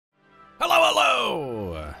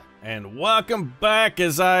And welcome back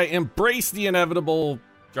as I embrace the inevitable,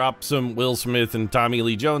 drop some Will Smith and Tommy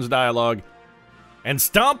Lee Jones dialogue, and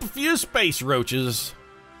stomp a few space roaches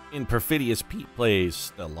in Perfidious Pete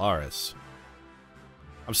Plays Stellaris.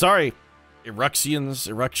 I'm sorry, Eruxians,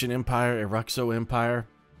 Eruxian Empire, Eruxo Empire,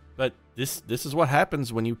 but this is what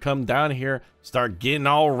happens when you come down here, start getting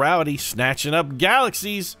all rowdy, snatching up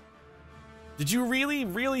galaxies. Did you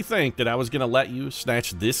really think that I was going to let you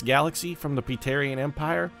snatch this galaxy from the Peterian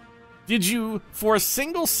Empire? Did you, for a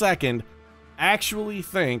single second, actually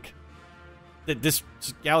think that this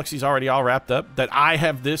galaxy's already all wrapped up? That I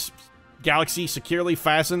have this galaxy securely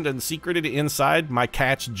fastened and secreted inside my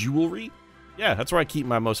cat's jewelry? Yeah, that's where I keep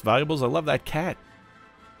my most valuables. I love that cat.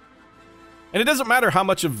 And it doesn't matter how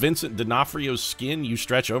much of Vincent D'Onofrio's skin you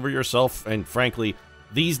stretch over yourself, and frankly,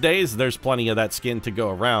 these days, there's plenty of that skin to go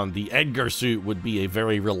around. The Edgar suit would be a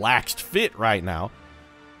very relaxed fit right now.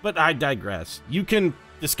 But I digress. You can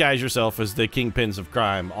disguise yourself as the kingpins of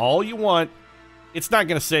crime all you want. It's not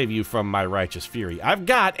going to save you from my righteous fury. I've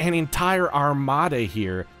got an entire armada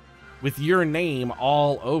here with your name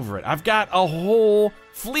all over it. I've got a whole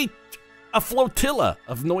fleet, a flotilla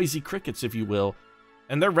of noisy crickets, if you will.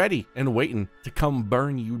 And they're ready and waiting to come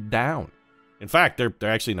burn you down. In fact, they're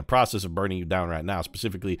actually in the process of burning you down right now.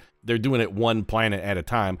 Specifically, they're doing it one planet at a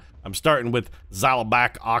time. I'm starting with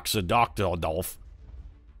Zalbak Oxydoctodolf.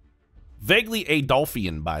 Vaguely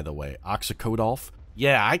Adolphian, by the way. Oxycodolf.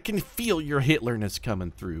 Yeah, I can feel your Hitlerness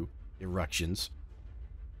coming through, Eruxians.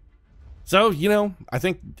 So, you know, I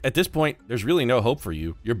think at this point, there's really no hope for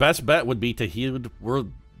you. Your best bet would be to heed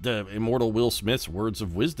the immortal Will Smith's words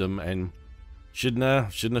of wisdom and shouldn't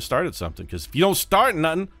have started something. Because if you don't start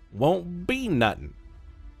nothing, won't be nothing.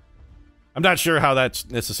 I'm not sure how that's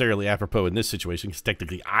necessarily apropos in this situation, because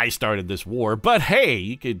technically I started this war, but hey,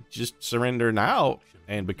 you could just surrender now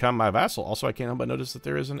and become my vassal. Also, I can't help but notice that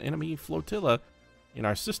there is an enemy flotilla in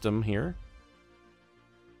our system here.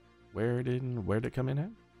 Where did it come in at?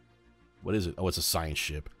 What is it? Oh, it's a science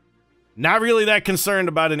ship. Not really that concerned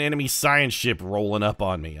about an enemy science ship rolling up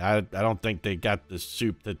on me. I don't think they got the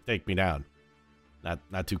soup to take me down.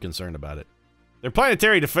 Not too concerned about it. Their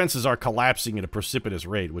planetary defenses are collapsing at a precipitous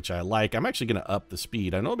rate, which I like. I'm actually going to up the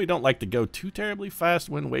speed. I normally don't like to go too terribly fast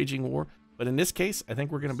when waging war, but in this case, I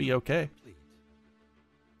think we're going to be okay.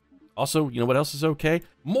 Also, you know what else is okay?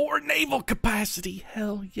 More naval capacity.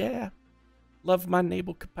 Hell yeah. Love my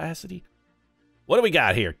naval capacity. What do we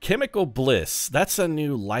got here? Chemical bliss. That's a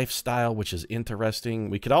new lifestyle, which is interesting.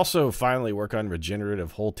 We could also finally work on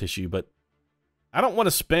regenerative whole tissue, but I don't want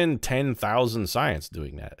to spend 10,000 science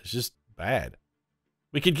doing that. It's just bad.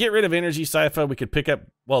 We could get rid of energy sci-fi. We could pick up,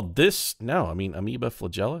 well, this, no, I mean, amoeba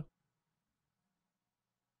flagella.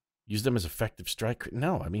 Use them as effective strike.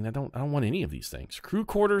 No, I mean, I don't want any of these things. Crew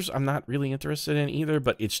quarters, I'm not really interested in either,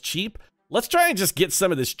 but it's cheap. Let's try and just get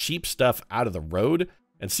some of this cheap stuff out of the road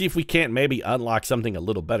and see if we can't maybe unlock something a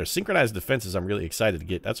little better. Synchronized defenses, I'm really excited to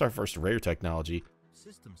get. That's our first rare technology.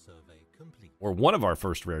 System survey complete. Or one of our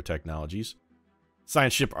first rare technologies.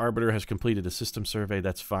 Science Ship Arbiter has completed a system survey.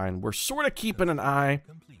 That's fine. We're sort of keeping an eye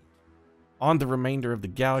on the remainder of the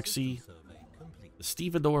galaxy. The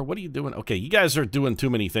Stevedore, what are you doing? Okay, you guys are doing too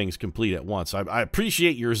many things complete at once. I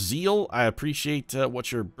appreciate your zeal. I appreciate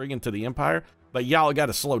what you're bringing to the Empire. But y'all got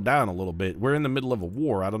to slow down a little bit. We're in the middle of a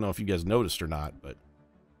war. I don't know if you guys noticed or not, but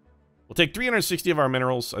we'll take 360 of our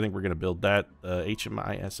minerals. I think we're going to build that.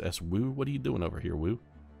 HMISS Woo. What are you doing over here, Woo?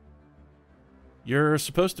 You're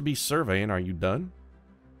supposed to be surveying. Are you done?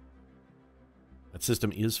 That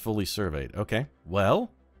system is fully surveyed. Okay.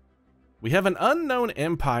 Well, we have an unknown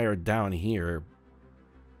empire down here.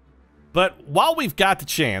 But while we've got the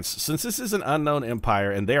chance, since this is an unknown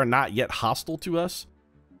empire and they are not yet hostile to us,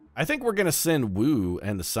 I think we're going to send Woo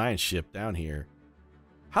and the science ship down here.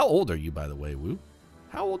 How old are you, by the way, Woo?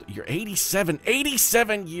 How old? You're 87.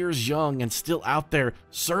 87 years young and still out there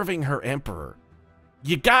serving her emperor.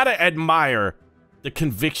 You got to admire the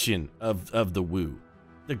conviction of the Woo.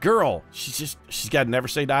 The girl, she's got a never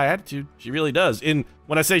say die attitude. She really does. And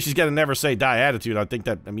when I say she's got a never say die attitude,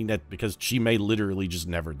 I mean that because she may literally just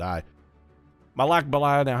never die. Malak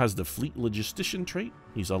Balai now has the fleet logistician trait.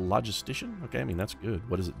 He's a logistician. Okay, I mean that's good.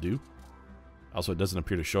 What does it do? Also, it doesn't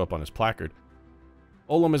appear to show up on his placard.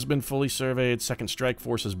 Olam has been fully surveyed. Second Strike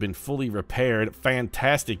Force has been fully repaired.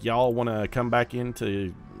 Fantastic. Y'all want to come back in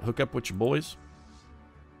to hook up with your boys?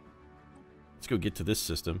 Let's go get to this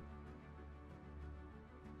system.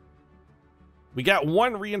 We got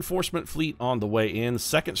one reinforcement fleet on the way in.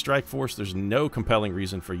 Second Strike Force, there's no compelling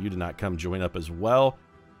reason for you to not come join up as well.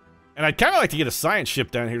 And I'd kind of like to get a science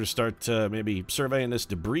ship down here to start maybe surveying this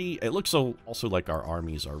debris. It looks also like our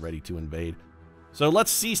armies are ready to invade. So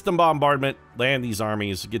let's cease the bombardment, land these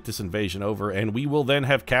armies, get this invasion over, and we will then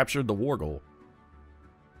have captured the war goal.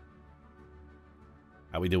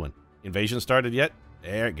 How we doing? Invasion started yet?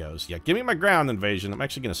 There it goes. Yeah, give me my ground invasion. I'm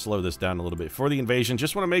actually going to slow this down a little bit for the invasion.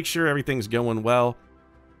 Just want to make sure everything's going well.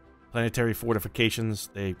 Planetary fortifications,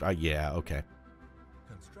 yeah, okay.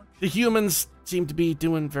 The humans seem to be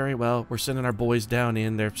doing very well. We're sending our boys down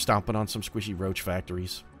in. They're stomping on some squishy roach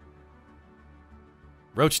factories.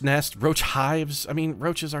 Roach nest, roach hives. I mean,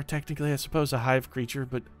 roaches are technically, I suppose, a hive creature,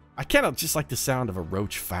 but I kind of just like the sound of a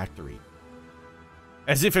roach factory.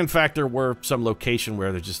 As if, in fact, there were some location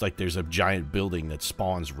where there's just like, there's a giant building that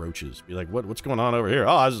spawns roaches. Be like, what's going on over here?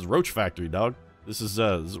 Oh, this is roach factory, dog. This is,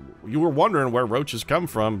 you were wondering where roaches come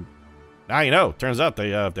from. Now you know. Turns out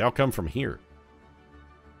they all come from here.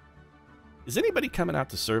 Is anybody coming out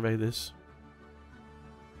to survey this?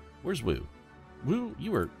 Where's Woo? Woo,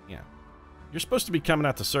 you were, yeah. You're supposed to be coming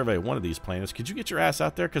out to survey one of these planets. Could you get your ass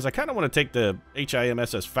out there? Because I kind of want to take the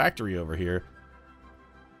HIMSS factory over here,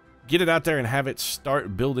 get it out there, and have it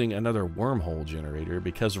start building another wormhole generator.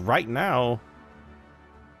 Because right now,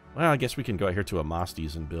 well, I guess we can go out here to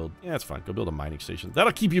Amostes and build. Yeah, that's fine. Go build a mining station.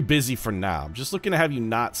 That'll keep you busy for now. I'm just looking to have you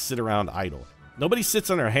not sit around idle. Nobody sits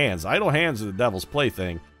on their hands. Idle hands are the devil's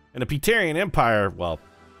plaything. And the Peterian Empire, well,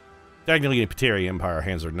 technically the Peterian Empire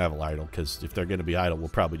hands are never idle, because if they're going to be idle, we'll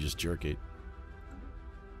probably just jerk it.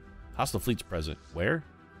 Hostile fleets present. Where?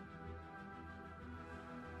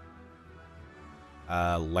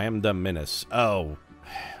 Lambda Menace. Oh,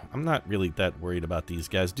 I'm not really that worried about these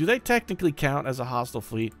guys. Do they technically count as a hostile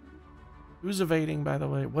fleet? Who's evading, by the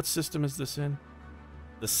way? What system is this in?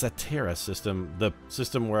 The Stellaris system. The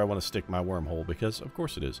system where I want to stick my wormhole, because of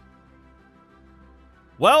course it is.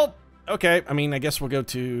 Well, okay. I mean, I guess we'll go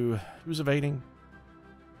to... Who's evading?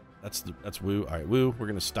 That's Woo. All right, Woo, we're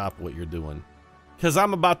going to stop what you're doing. Because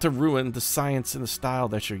I'm about to ruin the science and the style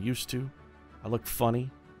that you're used to. I look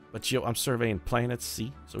funny. But yo, I'm surveying planets,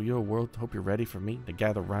 see? So your world, hope you're ready for me to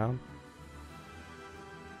gather round.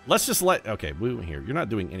 Let's just let... Okay, Woo here. You're not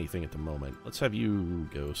doing anything at the moment. Let's have you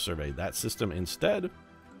go survey that system instead.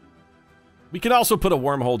 We could also put a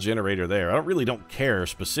wormhole generator there. I really don't care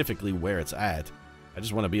specifically where it's at. I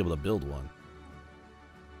just want to be able to build one.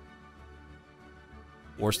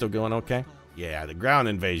 War still going okay? Yeah, the ground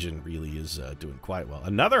invasion really is doing quite well.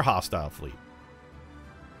 Another hostile fleet.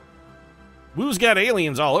 Woo's got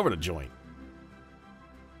aliens all over the joint.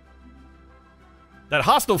 That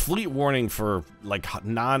hostile fleet warning for, like,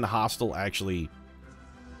 non-hostile, actually,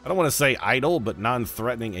 I don't want to say idle, but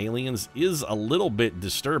non-threatening aliens is a little bit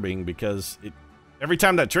disturbing, because every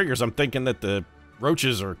time that triggers, I'm thinking that the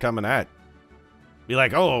roaches are coming at. Be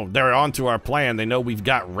like, oh, they're onto our plan. They know we've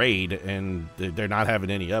got raid, and they're not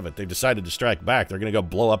having any of it. They've decided to strike back. They're going to go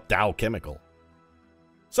blow up Dow Chemical.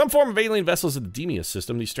 Some form of alien vessels in the Demius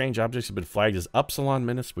system. These strange objects have been flagged as Upsilon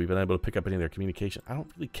Menace. We've been able to pick up any of their communication. I don't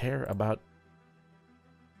really care about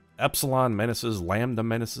Epsilon Menaces, Lambda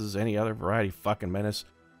Menaces, any other variety of fucking menace.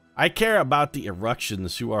 I care about the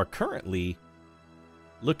Eructions, who are currently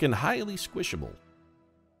looking highly squishable.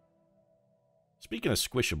 Speaking of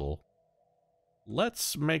squishable,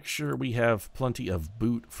 let's make sure we have plenty of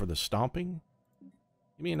boot for the stomping.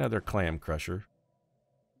 Give me another clam crusher.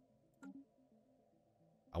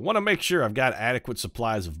 I want to make sure I've got adequate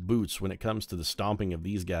supplies of boots when it comes to the stomping of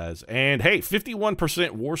these guys. And hey,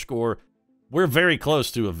 51% war score. We're very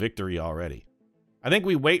close to a victory already. I think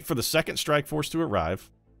we wait for the second strike force to arrive.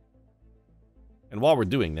 And while we're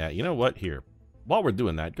doing that, you know what? Here. While we're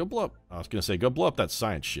doing that, go blow up. I was going to say, go blow up that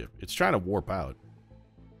science ship. It's trying to warp out.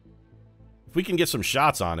 If we can get some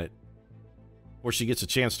shots on it, or she gets a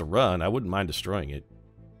chance to run, I wouldn't mind destroying it.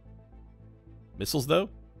 Missiles, though?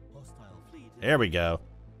 There we go.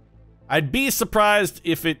 I'd be surprised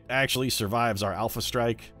if it actually survives our alpha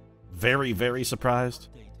strike. Very, very surprised.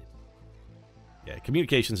 Yeah,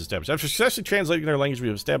 communications established. After successfully translating their language, we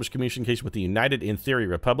have established communication with the United in Theory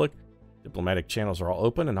Republic. Diplomatic channels are all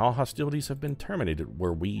open, and all hostilities have been terminated.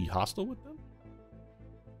 Were we hostile with them?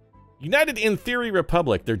 United in Theory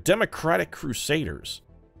Republic. They're democratic crusaders.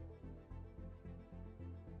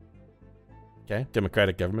 Okay,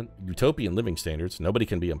 democratic government. Utopian living standards. Nobody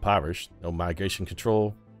can be impoverished. No migration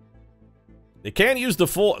control. They can use the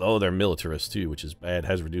full... Oh, they're militarists, too, which is bad.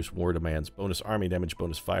 Has reduced war demands. Bonus army damage,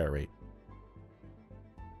 bonus fire rate.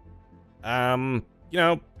 You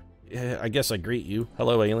know, I guess I greet you.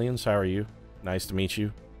 Hello, aliens. How are you? Nice to meet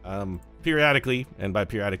you. Periodically, and by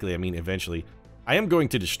periodically, I mean eventually, I am going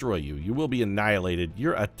to destroy you. You will be annihilated.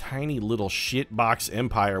 You're a tiny little shitbox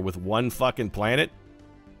empire with one fucking planet.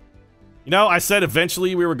 You know, I said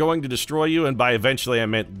eventually we were going to destroy you, and by eventually I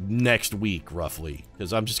meant next week, roughly.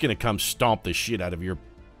 Because I'm just gonna come stomp the shit out of your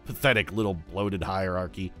pathetic little bloated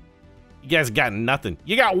hierarchy. You guys got nothing.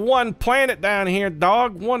 You got one planet down here,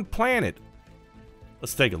 dog. One planet.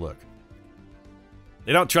 Let's take a look.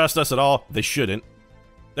 They don't trust us at all. They shouldn't.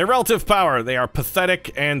 Their relative power, they are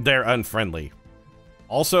pathetic and they're unfriendly.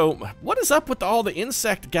 Also, what is up with all the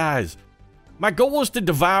insect guys? My goal is to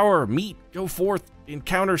devour, meet, go forth,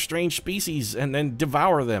 encounter strange species, and then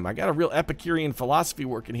devour them. I got a real Epicurean philosophy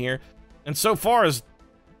working here. And so far as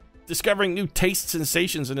discovering new taste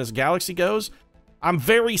sensations in this galaxy goes, I'm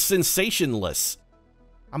very sensationless.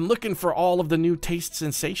 I'm looking for all of the new taste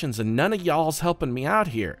sensations, and none of y'all's helping me out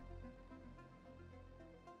here.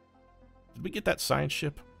 Did we get that science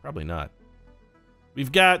ship? Probably not.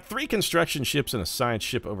 We've got 3 construction ships and a science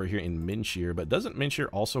ship over here in Minshir, but doesn't Minshir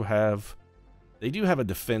also have... They do have a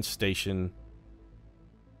defense station.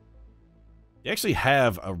 They actually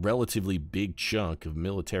have a relatively big chunk of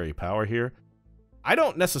military power here. I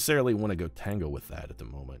don't necessarily want to go tango with that at the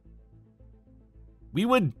moment. We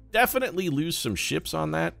would definitely lose some ships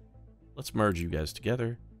on that. Let's merge you guys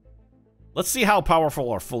together. Let's see how powerful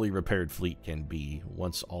our fully repaired fleet can be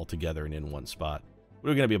once all together and in one spot.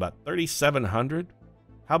 We're going to be about 3,700.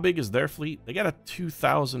 How big is their fleet? They got a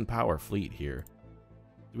 2,000 power fleet here.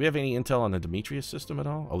 Do we have any intel on the Demetrius system at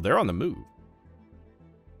all? Oh, they're on the move.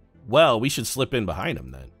 Well, we should slip in behind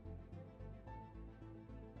them then.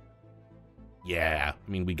 Yeah, I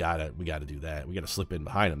mean, we gotta do that. We gotta slip in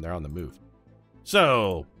behind them. They're on the move.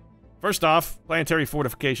 So, first off, planetary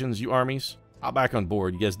fortifications, you armies, hop back on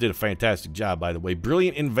board. You guys did a fantastic job, by the way.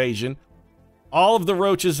 Brilliant invasion. All of the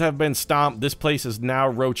roaches have been stomped. This place is now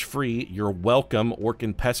roach-free. You're welcome, Orc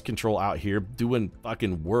and Pest Control out here doing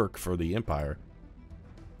fucking work for the Empire.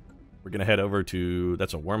 We're gonna head over to...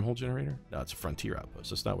 That's a wormhole generator? No, it's a frontier outpost.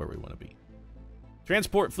 That's not where we want to be.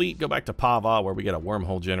 Transport fleet, go back to Pava, where we got a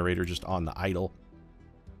wormhole generator just on the idle.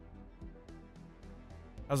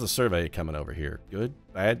 How's the survey coming over here? Good?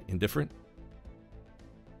 Bad? Indifferent?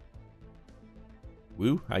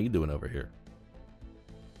 Woo, how you doing over here?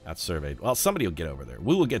 Not surveyed. Well, somebody will get over there.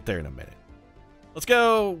 We will get there in a minute. Let's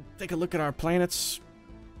go take a look at our planets.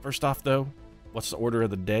 First off, though, what's the order of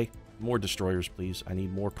the day? More destroyers, please. I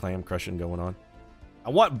need more clam crushing going on. I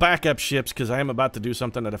want backup ships because I am about to do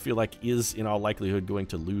something that I feel like is, in all likelihood, going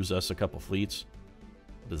to lose us a couple fleets.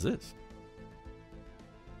 What is this?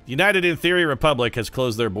 The United in Theory Republic has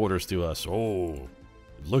closed their borders to us. Oh,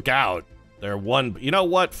 look out. They're one... You know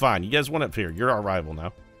what? Fine. You guys want up here. You're our rival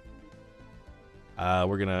now.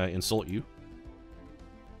 We're going to insult you.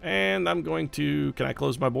 And I'm going to... Can I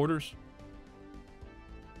close my borders?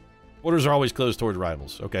 Borders are always closed toward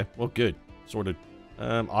rivals. Okay, well, good. Sorted.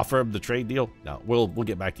 Offer up the trade deal? No, we'll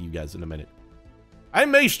get back to you guys in a minute. I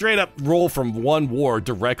may straight up roll from one war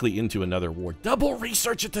directly into another war. Double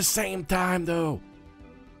research at the same time, though.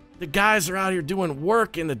 The guys are out here doing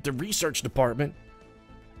work in the research department.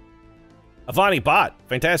 Avani Bot,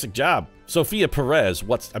 fantastic job. Sophia Perez,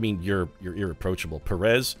 I mean, you're irreproachable.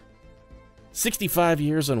 Perez, 65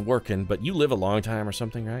 years on working, but you live a long time or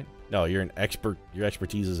something, right? No, you're an expert. Your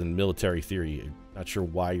expertise is in military theory. Not sure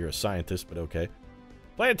why you're a scientist, but okay.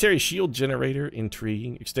 Planetary shield generator,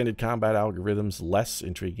 intriguing. Extended combat algorithms, less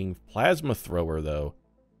intriguing. Plasma thrower, though.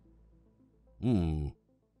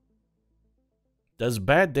 Does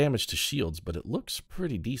bad damage to shields, but it looks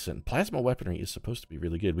pretty decent. Plasma weaponry is supposed to be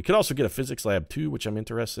really good. We could also get a physics lab, too, which I'm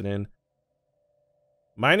interested in.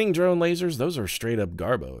 Mining drone lasers, those are straight up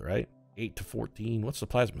Garbo, right? 8 to 14. What's the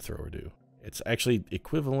plasma thrower do? It's actually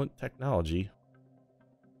equivalent technology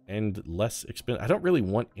and less expensive. I don't really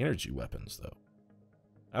want energy weapons, though.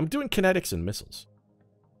 I'm doing kinetics and missiles.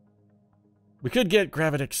 We could get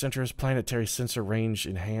gravitic sensors, planetary sensor range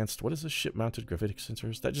enhanced. What is this? Ship-mounted gravitic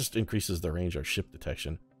sensors? That just increases the range of ship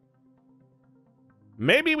detection.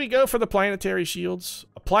 Maybe we go for the planetary shields.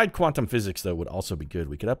 Applied quantum physics, though, would also be good.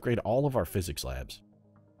 We could upgrade all of our physics labs.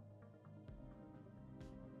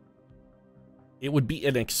 It would be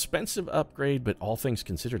an expensive upgrade, but all things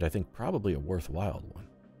considered, I think probably a worthwhile one.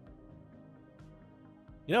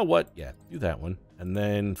 You know what? Yeah, do that one. And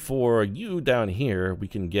then for you down here, we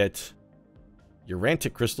can get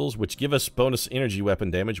Urantic crystals, which give us bonus energy weapon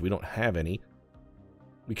damage. We don't have any.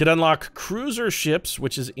 We could unlock cruiser ships,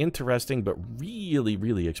 which is interesting, but really,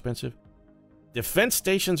 really expensive. Defense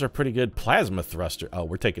stations are pretty good. Plasma thruster. Oh,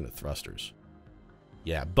 we're taking the thrusters.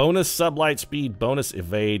 Yeah, bonus sublight speed, bonus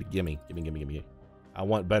evade. Gimme, gimme, gimme, gimme. I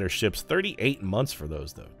want better ships. 38 months for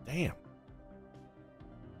those, though. Damn.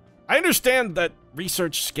 I understand that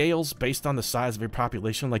research scales based on the size of your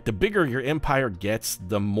population. Like, the bigger your empire gets,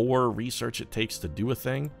 the more research it takes to do a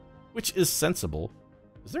thing. which is sensible.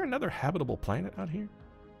 Is there another habitable planet out here?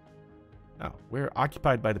 No, we're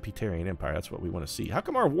occupied by the Peterian Empire. That's what we want to see. How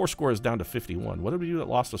come our war score is down to 51? What did we do that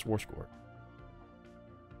lost us war score?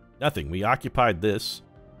 Nothing. We occupied this.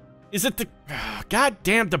 Is it the...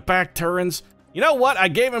 goddamn the Bacterians. You know what? I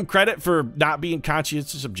gave them credit for not being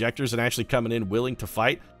conscientious objectors and actually coming in willing to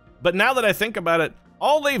fight. But now that I think about it,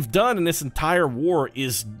 all they've done in this entire war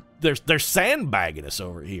is they're sandbagging us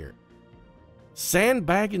over here.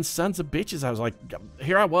 Sandbagging sons of bitches. I was like,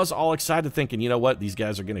 here I was all excited thinking, you know what? These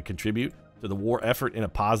guys are going to contribute to the war effort in a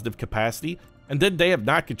positive capacity. And then they have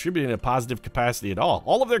not contributed in a positive capacity at all.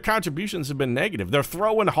 All of their contributions have been negative. They're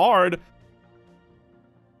throwing hard.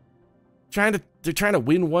 They're trying to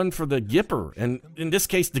win one for the Gipper. And in this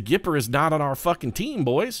case, the Gipper is not on our fucking team,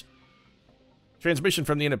 boys. Transmission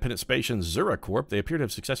from the independent station Zura Corp. They appear to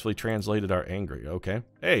have successfully translated our angry. Okay.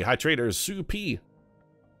 Hey, hi traders, Sue P.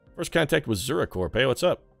 First contact with Zura Corp. Hey, what's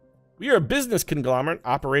up? We are a business conglomerate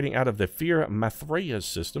operating out of the Fear Mathrea's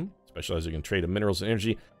system, specializing in trade of minerals and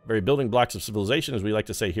energy, very building blocks of civilization, as we like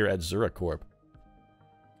to say here at Zura Corp.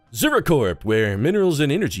 Zura Corp, where minerals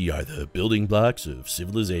and energy are the building blocks of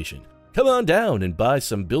civilization. Come on down and buy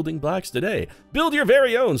some building blocks today. Build your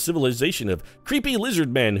very own civilization of creepy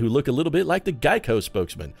lizard men who look a little bit like the Geico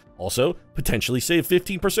spokesman. Also, potentially save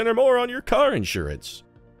 15% or more on your car insurance.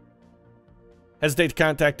 Hesitate to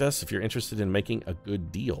contact us if you're interested in making a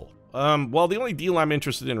good deal. Well, the only deal I'm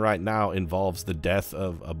interested in right now involves the death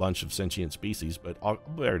of a bunch of sentient species, but I'll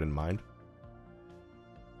bear it in mind.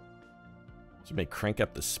 So may crank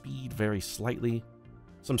up the speed very slightly.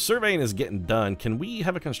 Some surveying is getting done. Can we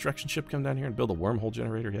have a construction ship come down here and build a wormhole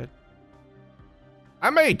generator yet?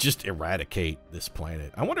 I may just eradicate this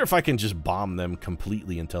planet. I wonder if I can just bomb them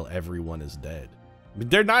completely until everyone is dead. I mean,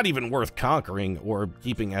 they're not even worth conquering or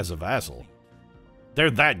keeping as a vassal.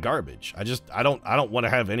 They're that garbage. I don't want to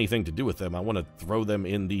have anything to do with them. I want to throw them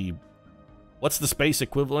in the... What's the space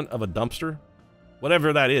equivalent of a dumpster?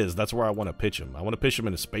 Whatever that is, that's where I want to pitch them. I want to pitch them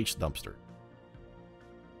in a space dumpster.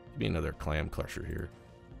 Give me another clam crusher here.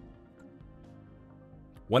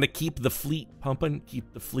 Want to keep the fleet pumping,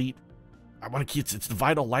 keep the fleet. I want to keep it's the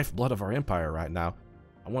vital lifeblood of our empire right now.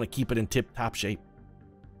 I want to keep it in tip-top shape.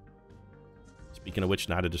 Speaking of which,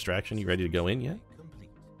 not a distraction. You ready to go in yet?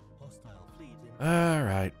 All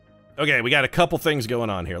right. Okay, we got a couple things going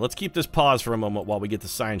on here. Let's keep this pause for a moment while we get to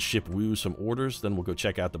sign ship Wu some orders. Then we'll go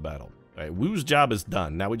check out the battle. All right, Wu's job is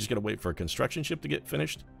done. Now we just got to wait for a construction ship to get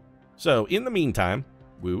finished. So in the meantime,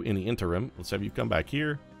 Wu, in the interim, let's have you come back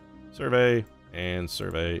here, survey, and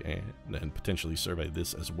then potentially survey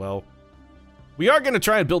this as well. We are going to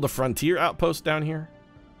try and build a frontier outpost down here.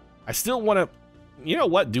 I still want to... You know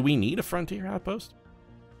what? Do we need a frontier outpost?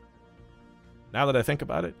 Now that I think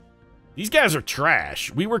about it. These guys are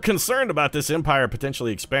trash. We were concerned about this empire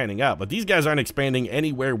potentially expanding out, but these guys aren't expanding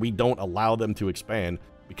anywhere we don't allow them to expand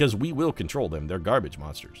because we will control them. They're garbage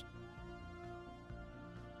monsters.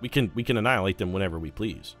 We can annihilate them whenever we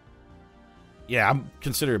please. Yeah, I'm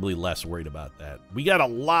considerably less worried about that. We got a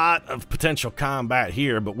lot of potential combat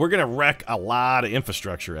here, but we're going to wreck a lot of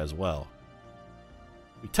infrastructure as well.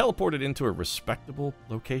 We teleported into a respectable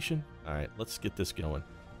location. All right, let's get this going.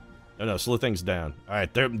 No, slow things down. All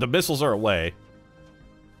right, the missiles are away.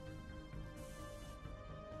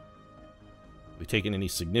 We taken any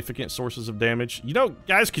significant sources of damage? You know,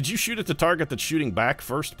 guys, could you shoot at the target that's shooting back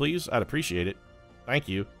first, please? I'd appreciate it. Thank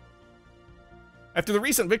you. After the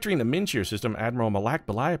recent victory in the Minchir system, Admiral Malak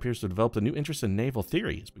Balai appears to have developed a new interest in naval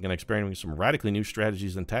theory. He's begun experimenting with some radically new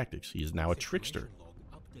strategies and tactics. He is now a trickster.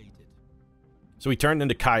 So he turned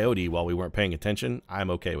into Coyote while we weren't paying attention. I'm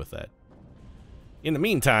okay with that. In the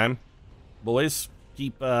meantime, boys,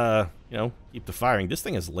 keep the firing. This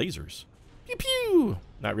thing has lasers. Pew pew!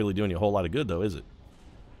 Not really doing you a whole lot of good, though, is it?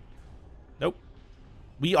 Nope.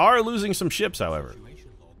 We are losing some ships, however.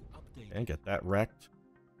 And get that wrecked.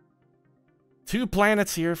 2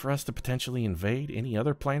 planets here for us to potentially invade. Any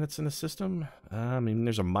other planets in the system? I mean,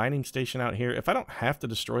 there's a mining station out here. If I don't have to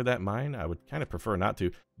destroy that mine, I would kind of prefer not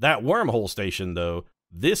to. That wormhole station, though,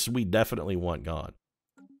 this we definitely want gone.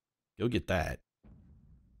 Go get that.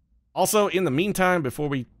 Also, in the meantime, before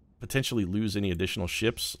we potentially lose any additional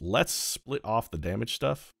ships, let's split off the damaged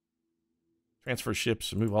stuff. Transfer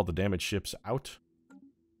ships, move all the damaged ships out.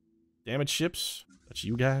 Damaged ships, that's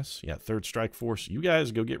you guys. Yeah, 3rd Strike Force, you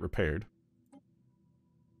guys go get repaired.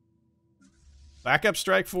 Backup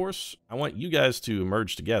Strike Force, I want you guys to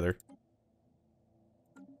merge together.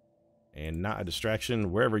 And not a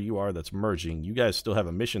distraction. Wherever you are that's merging, you guys still have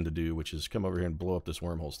a mission to do, which is come over here and blow up this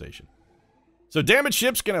wormhole station. So damaged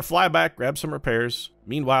ship's going to fly back, grab some repairs.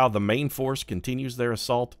 Meanwhile, the main force continues their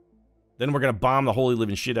assault. Then we're going to bomb the holy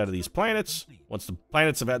living shit out of these planets. Once the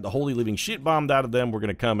planets have had the holy living shit bombed out of them, we're going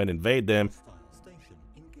to come and invade them.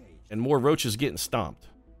 And more roaches getting stomped.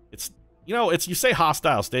 It's, you know, it's, you say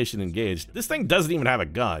hostile station engaged. This thing doesn't even have a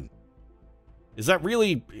gun. Is that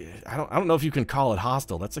really, I don't know if you can call it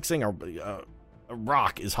hostile. That's like saying a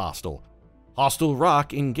rock is hostile. Hostile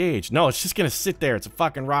rock engaged. No, it's just going to sit there. It's a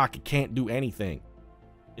fucking rock. It can't do anything.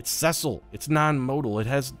 It's sessile. It's non-modal. It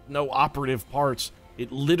has no operative parts.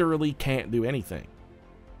 It literally can't do anything.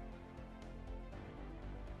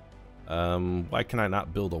 Why can I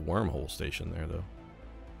not build a wormhole station there, though?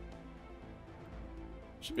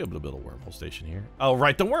 Should be able to build a wormhole station here. Oh,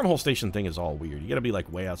 right. The wormhole station thing is all weird. You gotta be,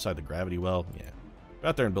 like, way outside the gravity well. Yeah. Go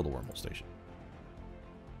out there and build a wormhole station.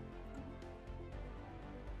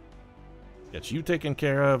 Gets you taken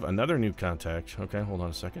care of. Another new contact. Okay, hold on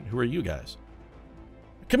a second. Who are you guys?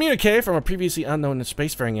 Communique from a previously unknown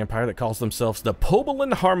spacefaring empire that calls themselves the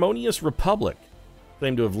Pauseable Harmonious Republic.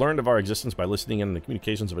 Claim to have learned of our existence by listening in the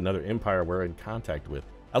communications of another empire we're in contact with.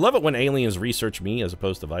 I love it when aliens research me as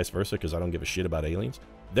opposed to vice versa, because I don't give a shit about aliens.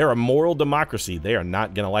 They're a moral democracy. They are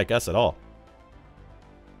not going to like us at all.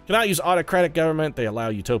 Cannot use autocratic government. They allow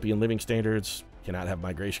utopian living standards. Cannot have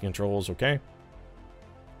migration controls, okay?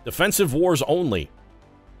 Defensive wars only.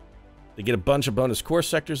 They get a bunch of bonus core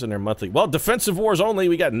sectors in their monthly. Well, defensive wars only.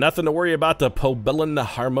 We got nothing to worry about the Pauseable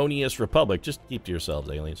Harmonious Republic. Just keep to yourselves,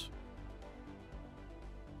 aliens.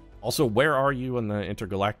 Also, where are you on the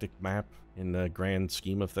intergalactic map in the grand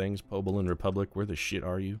scheme of things? Pauseable Republic, where the shit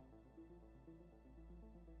are you?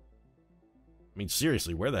 I mean,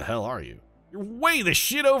 seriously, where the hell are you? You're way the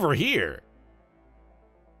shit over here.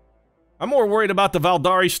 I'm more worried about the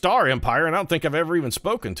Valdari Star Empire, and I don't think I've ever even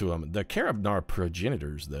spoken to them. The Karabnar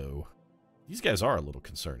progenitors, though. These guys are a little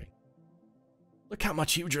concerning. Look how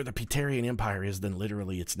much huger the Peterian Empire is than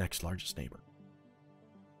literally its next largest neighbor.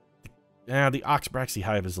 Yeah, the Oxbraxy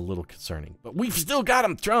Hive is a little concerning. But we've still got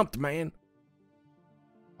them trumped, man.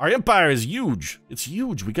 Our empire is huge. It's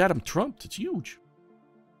huge. We got them trumped. It's huge.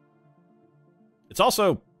 It's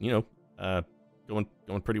also, you know,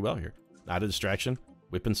 going pretty well here. Not a distraction.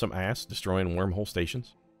 Whipping some ass. Destroying wormhole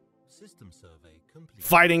stations. System survey complete.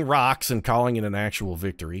 Fighting rocks and calling it an actual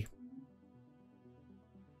victory.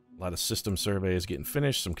 A lot of system surveys getting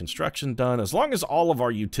finished. Some construction done. As long as all of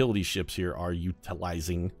our utility ships here are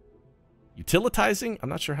utilizing... Utilitizing? I'm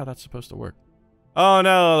not sure how that's supposed to work. Oh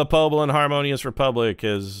no, the Pauseable Harmonious Republic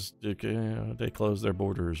has... they closed their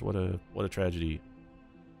borders. What a tragedy.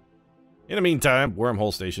 In the meantime,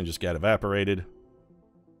 wormhole station just got evaporated.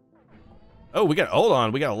 Oh, we got... Hold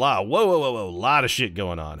on. We got a lot... Whoa. A lot of shit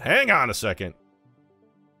going on. Hang on a second.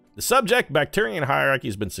 The subject Bacterian hierarchy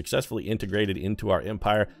has been successfully integrated into our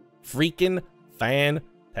empire. Freaking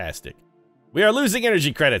fantastic. We are losing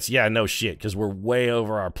energy credits. Yeah, no shit, because we're way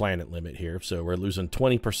over our planet limit here. So we're losing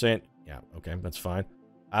 20%. Yeah, okay, that's fine.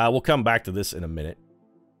 We'll come back to this in a minute.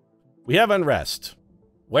 We have unrest.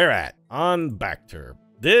 Where at? On Bacter.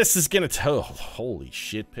 This is gonna tell... Holy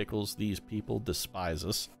shit, pickles. These people despise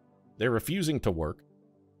us. They're refusing to work.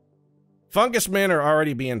 Fungus men are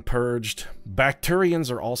already being purged.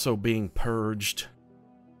 Bacterians are also being purged.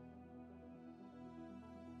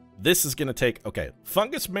 This is going to take... Okay,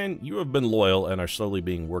 fungus men, you have been loyal and are slowly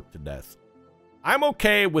being worked to death. I'm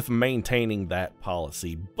okay with maintaining that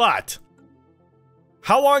policy, but...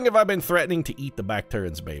 How long have I been threatening to eat the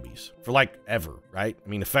Bacterians' babies? For, like, ever, right? I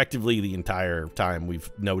mean, effectively the entire time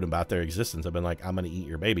we've known about their existence, I've been like, I'm going to eat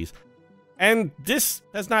your babies. And this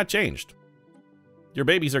has not changed. Your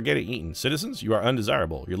babies are getting eaten. Citizens, you are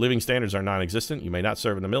undesirable. Your living standards are non-existent. You may not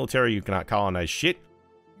serve in the military. You cannot colonize shit.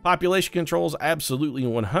 Population controls absolutely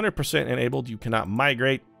 100% enabled. You cannot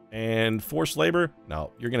migrate. And forced labor?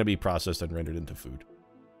 No, you're going to be processed and rendered into food.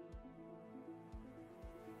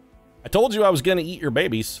 I told you I was going to eat your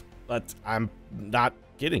babies, but I'm not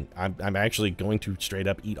kidding. I'm actually going to straight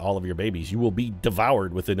up eat all of your babies. You will be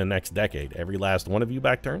devoured within the next decade. Every last one of you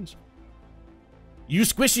back turns. You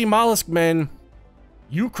squishy mollusk men,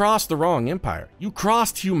 you crossed the wrong empire. You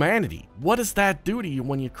crossed humanity. What does that do to you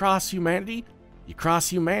when you cross humanity? You cross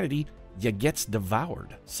humanity, you gets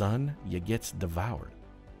devoured, son. You gets devoured.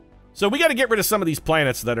 So we got to get rid of some of these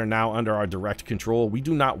planets that are now under our direct control. We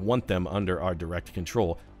do not want them under our direct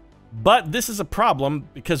control. But this is a problem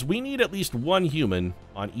because we need at least one human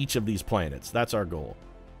on each of these planets. That's our goal.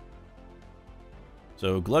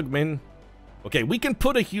 So Glugman. Okay, we can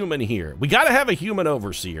put a human here. We got to have a human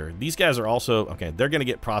overseer. These guys are also... Okay, they're going to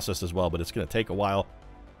get processed as well, but it's going to take a while.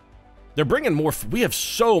 They're bringing more... We have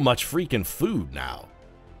so much freaking food now.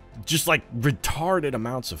 Just like retarded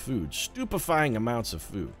amounts of food. Stupefying amounts of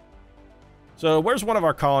food. So where's one of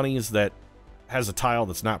our colonies that has a tile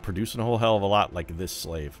that's not producing a whole hell of a lot, like this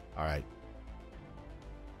slave. All right.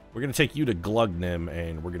 We're going to take you to Glugnem,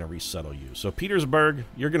 and we're going to resettle you. So, Petersburg,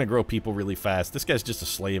 you're going to grow people really fast. This guy's just a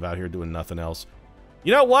slave out here doing nothing else.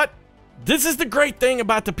 You know what? This is the great thing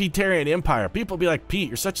about the Peterian Empire. People be like, Pete,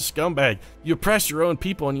 you're such a scumbag. You oppress your own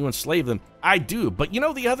people and you enslave them. I do. But you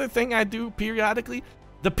know the other thing I do periodically?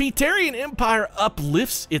 The Peterian Empire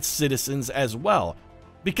uplifts its citizens as well.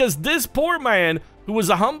 Because this poor man, who was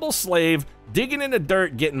a humble slave, digging in the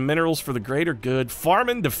dirt, getting minerals for the greater good,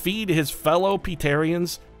 farming to feed his fellow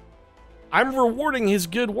Peterians, I'm rewarding his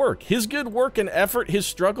good work. His good work and effort, his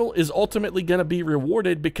struggle, is ultimately going to be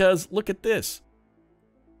rewarded because, look at this.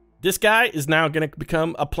 This guy is now going to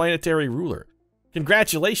become a planetary ruler.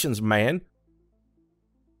 Congratulations, man.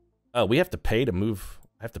 Oh, we have to pay to move.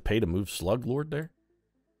 I have to pay to move Slug Lord there?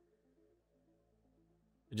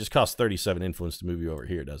 It just costs 37 influence to move you over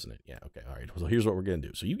here, doesn't it? Yeah, okay, all right. So here's what we're going to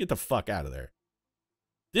do. So you get the fuck out of there.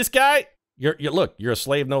 This guy, look, you're a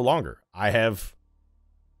slave no longer. I have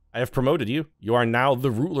promoted you. You are now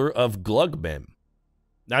the ruler of Glugnem.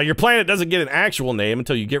 Now, your planet doesn't get an actual name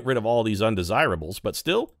until you get rid of all these undesirables, but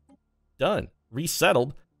still, done.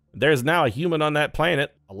 Resettled. There's now a human on that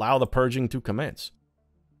planet. Allow the purging to commence.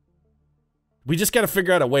 We just got to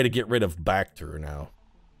figure out a way to get rid of Backtour now.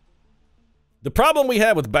 The problem we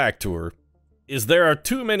have with Backtour is there are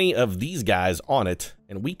too many of these guys on it,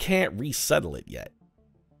 and we can't resettle it yet.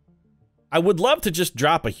 I would love to just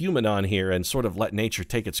drop a human on here and sort of let nature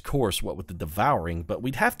take its course, what with the devouring, but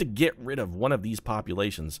we'd have to get rid of one of these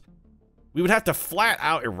populations. We would have to flat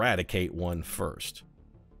out eradicate one first.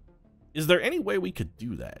 Is there any way we could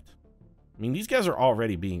do that? I mean, these guys are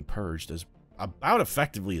already being purged as about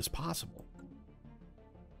effectively as possible.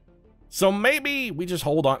 So maybe we just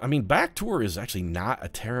hold on. I mean, Backtour is actually not a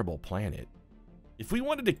terrible planet. If we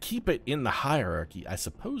wanted to keep it in the hierarchy, I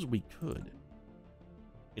suppose we could.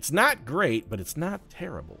 It's not great, but it's not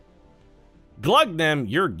terrible. Glugnem,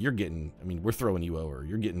 you're getting, I mean, we're throwing you over.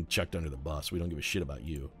 You're getting chucked under the bus. We don't give a shit about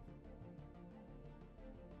you.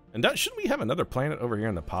 And shouldn't we have another planet over here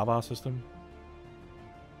in the Pava system?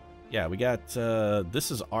 Yeah, we got,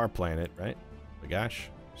 this is our planet, right? Bagash.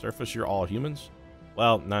 Surface, you're all humans.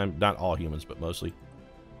 Well, not all humans, but mostly.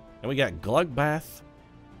 And we got Glugbath.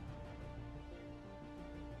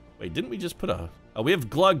 Wait, didn't we just put a... Oh, we have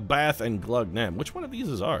Glugbath and Glugnem. Which one of these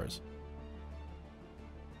is ours?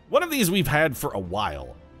 One of these we've had for a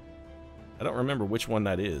while. I don't remember which one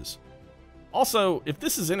that is. Also, if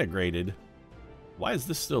this is integrated, why is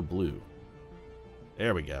this still blue?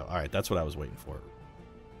 There we go. All right, that's what I was waiting for.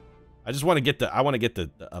 I just want to get the... I want to get the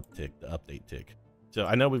uptick, the update tick. So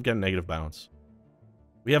I know we've got a negative balance.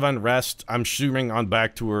 We have unrest. I'm shooting on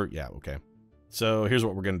Backtour. Yeah, okay. So here's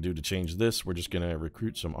what we're going to do to change this. We're just going to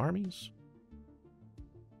recruit some armies.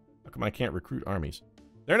 How come I can't recruit armies?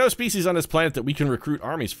 There are no species on this planet that we can recruit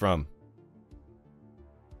armies from.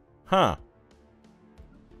 Huh.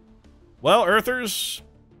 Well, Earthers,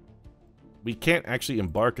 we can't actually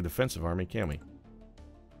embark a defensive army, can we?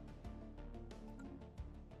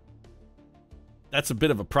 That's a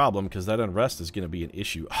bit of a problem, because that unrest is going to be an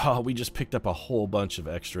issue. Oh, we just picked up a whole bunch of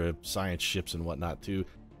extra science ships and whatnot, too.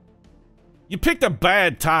 You picked a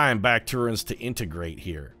bad time, Backtourans, to integrate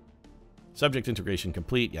here. Subject integration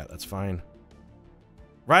complete. Yeah, that's fine.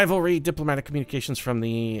 Rivalry, diplomatic communications from the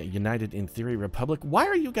United in Theory Republic. Why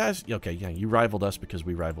are you guys... Okay, yeah, you rivaled us because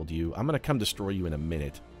we rivaled you. I'm going to come destroy you in a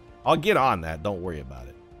minute. I'll get on that. Don't worry about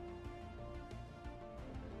it.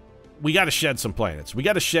 We got to shed some planets. We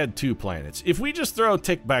got to shed 2 planets. If we just throw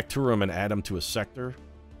Tick Backturum and add them to a sector,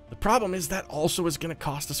 the problem is that also is going to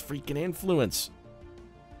cost us freaking influence.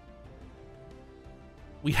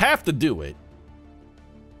 We have to do it.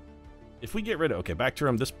 If we get rid of... Okay,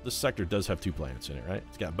 Backturum, this sector does have 2 planets in it, right?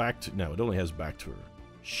 It's got No, it only has Backturum.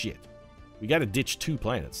 Shit. We got to ditch 2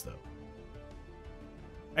 planets, though.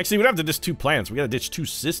 Actually, we don't have to ditch 2 planets. We got to ditch 2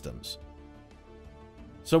 systems.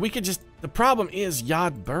 So we could just... The problem is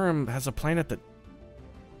Yad Burm has a planet that...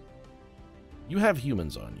 You have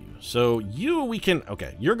humans on you. So we can...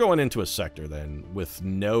 Okay, you're going into a sector then with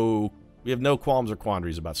no... We have no qualms or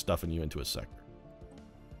quandaries about stuffing you into a sector.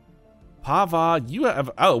 Pava, you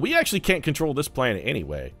have... Oh, we actually can't control this planet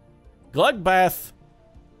anyway. Glugbath...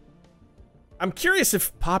 I'm curious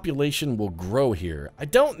if population will grow here. I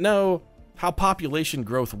don't know how population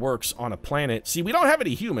growth works on a planet. See, we don't have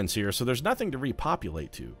any humans here, so there's nothing to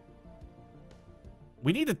repopulate to.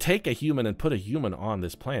 We need to take a human and put a human on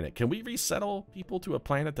this planet. Can we resettle people to a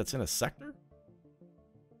planet that's in a sector?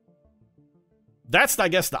 That's, I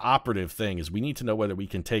guess, the operative thing, is we need to know whether we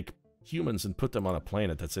can take humans and put them on a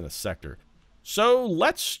planet that's in a sector. So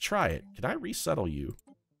let's try it. Can I resettle you?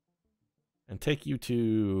 and take you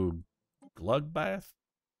to Glugbath.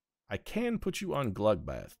 I can put you on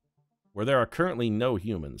Glugbath, where there are currently no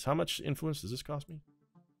humans. How much influence does this cost me?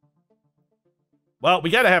 Well, we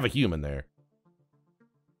got to have a human there.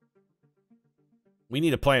 We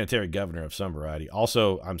need a planetary governor of some variety.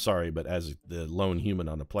 Also, I'm sorry, but as the lone human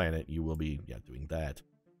on the planet, you will be doing that.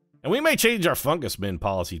 And we may change our fungus bin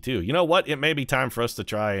policy, too. You know what? It may be time for us to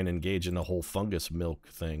try and engage in the whole fungus milk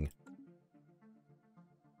thing.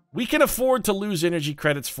 We can afford to lose energy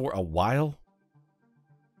credits for a while.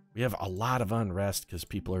 We have a lot of unrest because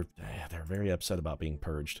people are they're very upset about being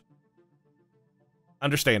purged.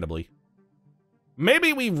 Understandably.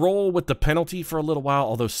 Maybe we roll with the penalty for a little while,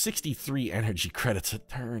 although 63 energy credits a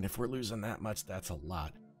turn. If we're losing that much, that's a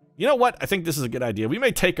lot. You know what? I think this is a good idea. We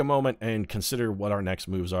may take a moment and consider what our next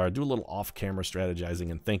moves are. Do a little off-camera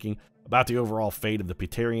strategizing and thinking about the overall fate of the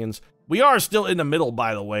Peterians. We are still in the middle,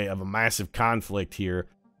 by the way, of a massive conflict here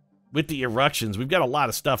with the eruptions. We've got a lot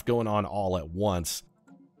of stuff going on all at once.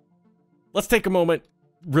 Let's take a moment,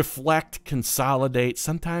 reflect, consolidate.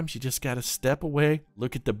 Sometimes you just got to step away,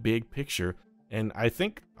 look at the big picture. And I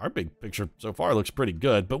think our big picture so far looks pretty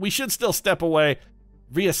good, but we should still step away,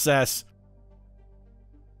 reassess,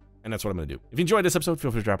 and that's what I'm going to do. If you enjoyed this episode,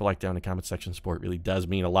 feel free to drop a like down in the comment section. Support really does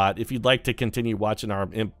mean a lot. If you'd like to continue watching our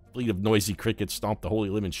fleet of noisy crickets stomp the holy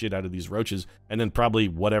living shit out of these roaches, and then probably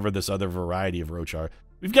whatever this other variety of roach are.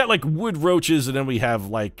 We've got like wood roaches, and then we have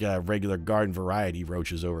like regular garden variety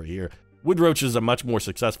roaches over here. Wood roach is a much more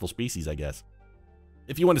successful species, I guess.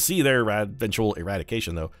 If you want to see their eventual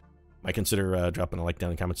eradication, though, might consider dropping a like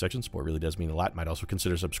down in the comment section. Support really does mean a lot. Might also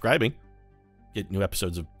consider subscribing. Get new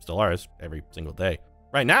episodes of Stellaris every single day.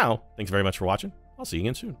 Right now, thanks very much for watching. I'll see you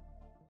again soon.